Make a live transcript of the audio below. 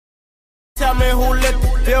tell me who lit the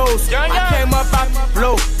fuse. I came up out the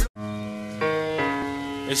blue.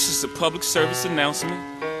 It's just a public service announcement,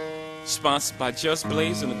 sponsored by Just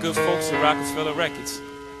Blaze and the good folks at Rockefeller Records.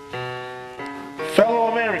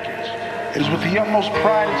 Fellow Americans, it is with the utmost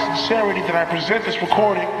pride and sincerity that I present this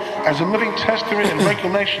recording as a living testament and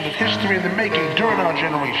recollection of history in the making during our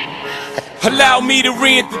generation. Allow me to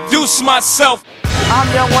reintroduce myself. I'm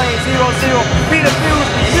Young Wayne, 0-0. Be the fuse,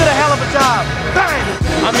 you did a hell of a job. Bang!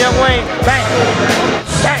 I'm Young Wayne, bang!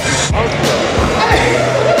 Bang!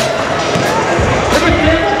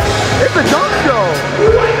 It's a jump show!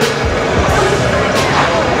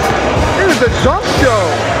 It is a jump show!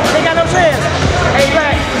 They got no chance. Hey,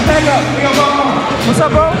 back up. What's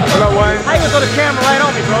up, bro? What up, Wayne? How you gonna throw the camera right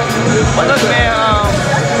on me, bro? But look, man,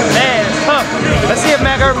 it's tough. Let's see if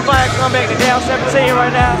Mac Urban Flag come back to down 17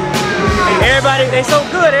 right now. Everybody, they so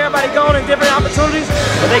good. Everybody going in different opportunities,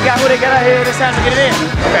 but they got who they got out here. It's time to get it in.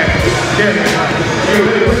 Okay.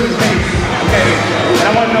 Okay. And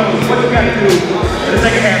I want to know what you got to do for the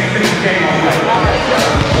second half to finish the game off.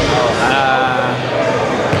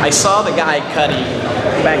 I saw the guy cutting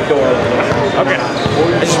back door. Okay.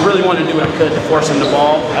 I just really wanted to do what I could to force him the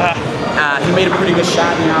ball. He made a pretty good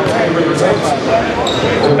shot, and I was happy with the results.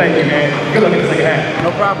 Well, thank you, man. Good luck in the second half. No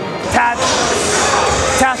problem.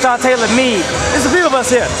 Tashawn Taylor, me. There's a few of us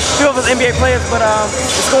here. A few of us NBA players, but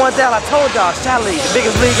it's going down. I told y'all, Shot League, the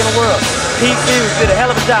biggest league in the world. Pete Fuse did a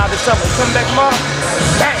hell of a job this summer. He's coming back tomorrow.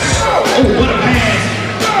 Bang! Oh, what a pass.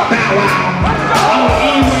 Bow wow. Oh,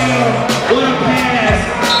 email. What a pass.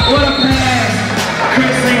 What a pass.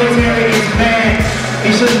 Chris Singletary is mad.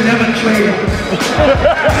 He should have never traded.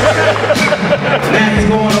 Now he's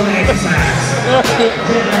going on the exercise.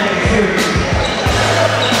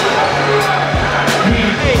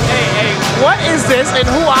 Hey, what is this and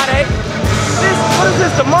who are they? What is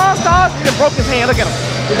this, the Monstars? He just broke his hand, look at him.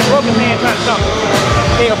 He just broke his hand trying to jump.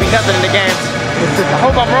 He ain't gonna be nothing in the game. I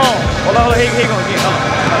hope I'm wrong. Hold on, he gonna get on.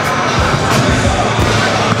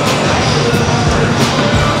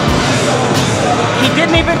 He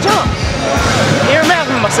didn't even jump. Here, I'm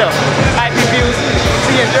asking myself. I confused.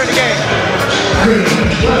 See you during the game.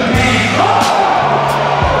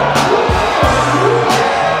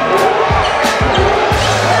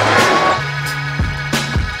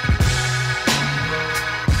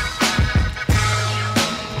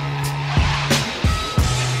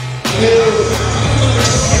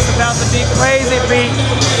 It's about to be crazy, beat.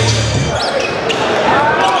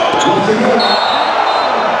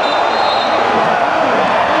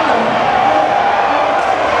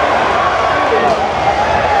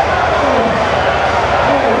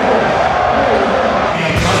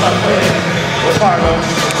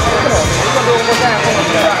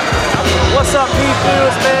 What's up,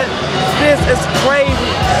 P-Fuse, man? This is crazy.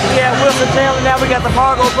 We had Wilson Taylor, now we got the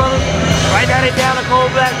Fargo brothers. Right now they down to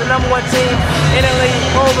Cold Black, the #1 team in the league,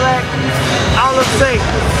 Cold Black. All let's say,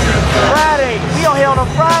 Friday, we on here on a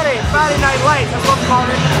Friday Night Lights, that's what we call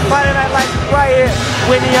it. Friday Night Lights right here,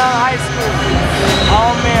 Dwayne Young High School.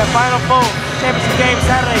 Oh man, Final Four, championship game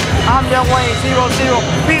Saturday. I'm Young Wayne, 0-0.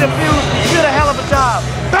 Be the Fuse, you did a hell of a job.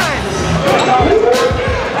 Bang!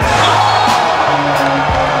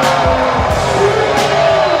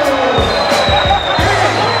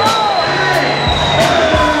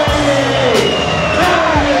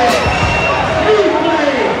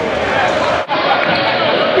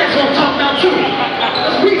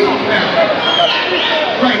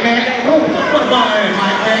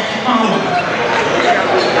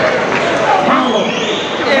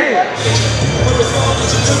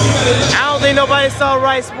 I don't think nobody saw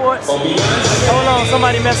Right Sports. Hold on,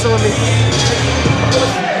 somebody messing with me.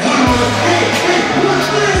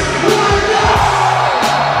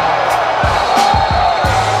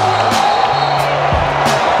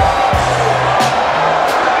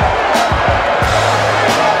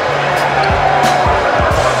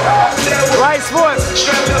 Right Sports,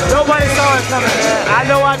 nobody saw it coming, man. I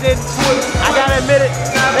know I didn't. I gotta admit it.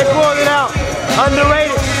 They pulled it out.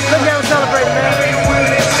 Underrated. Look at them celebrating, man.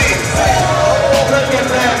 Look at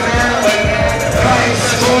that, man. Right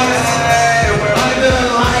Sports. Under the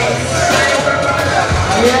lights.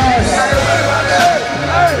 Yes.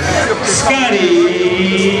 Scotty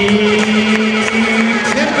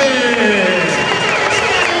Pippen.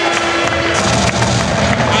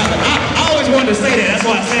 I always wanted to say that. That's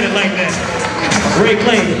why I said it like that. Great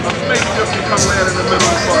play.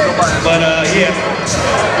 But yeah,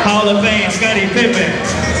 Hall of Fame, Scotty Pippen.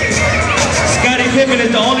 Scotty Pippen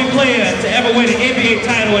is the only player to ever win an NBA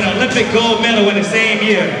title and an Olympic gold medal in the same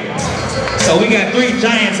year. So we got 3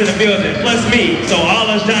 giants in the building, plus me. So all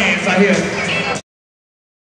us giants are here.